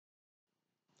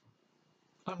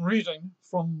I'm reading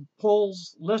from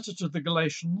Paul's letter to the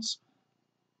Galatians,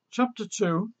 chapter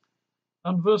 2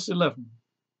 and verse 11.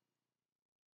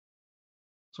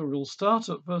 So we'll start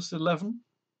at verse 11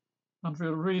 and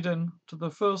we'll read in to the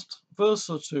first verse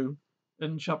or two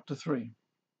in chapter 3.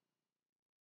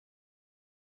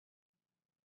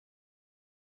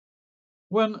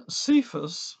 When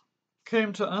Cephas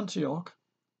came to Antioch,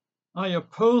 I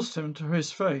opposed him to his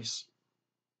face,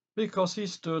 because he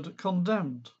stood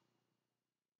condemned.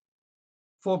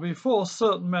 For before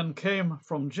certain men came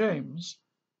from James,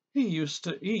 he used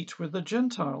to eat with the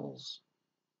Gentiles.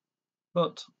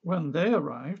 But when they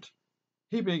arrived,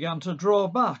 he began to draw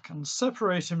back and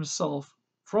separate himself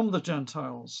from the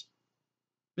Gentiles,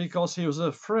 because he was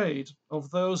afraid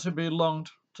of those who belonged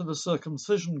to the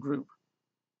circumcision group.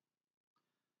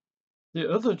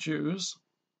 The other Jews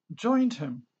joined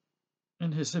him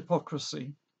in his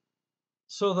hypocrisy,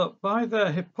 so that by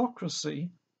their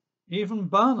hypocrisy even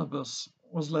Barnabas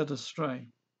was led astray.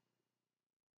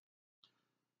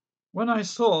 When I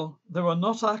saw they were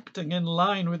not acting in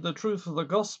line with the truth of the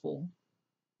gospel,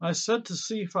 I said to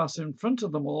Cephas in front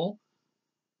of them all,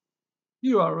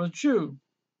 "You are a Jew,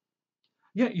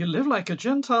 yet you live like a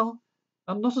Gentile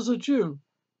and not as a Jew.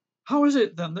 How is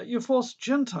it then that you force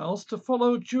Gentiles to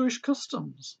follow Jewish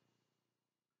customs?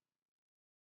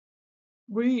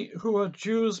 We who are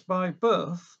Jews by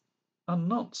birth and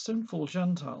not sinful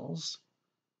Gentiles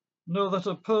know that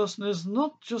a person is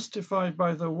not justified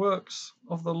by the works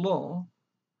of the law,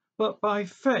 but by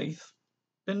faith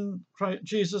in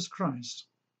Jesus Christ.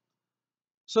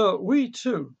 So we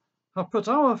too have put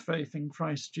our faith in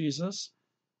Christ Jesus,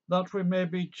 that we may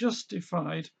be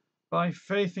justified by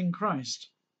faith in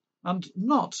Christ, and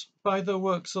not by the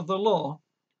works of the law,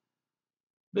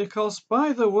 because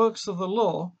by the works of the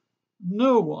law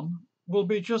no one will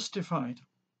be justified.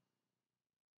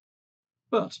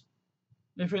 But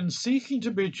if in seeking to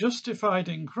be justified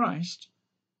in Christ,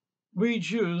 we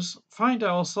Jews find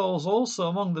ourselves also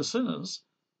among the sinners,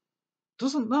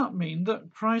 doesn't that mean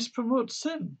that Christ promotes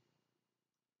sin?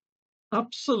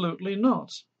 Absolutely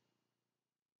not.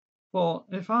 For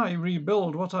if I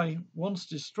rebuild what I once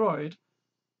destroyed,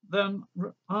 then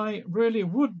I really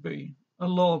would be a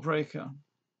lawbreaker.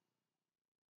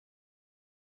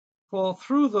 For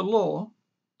through the law,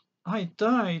 I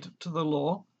died to the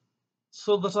law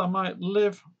so that I might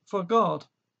live for God.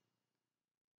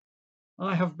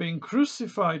 I have been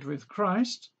crucified with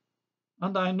Christ,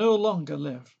 and I no longer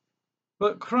live,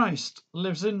 but Christ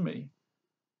lives in me.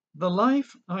 The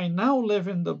life I now live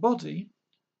in the body,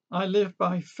 I live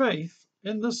by faith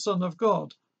in the Son of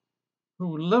God,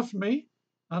 who loved me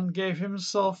and gave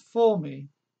himself for me.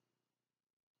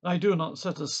 I do not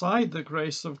set aside the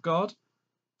grace of God,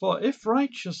 for if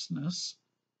righteousness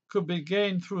could be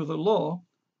gained through the law,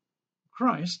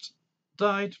 Christ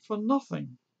died for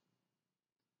nothing.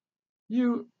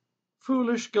 You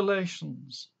foolish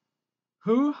Galatians,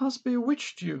 who has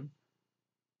bewitched you?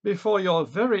 Before your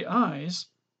very eyes,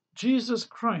 Jesus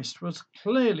Christ was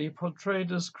clearly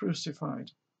portrayed as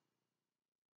crucified.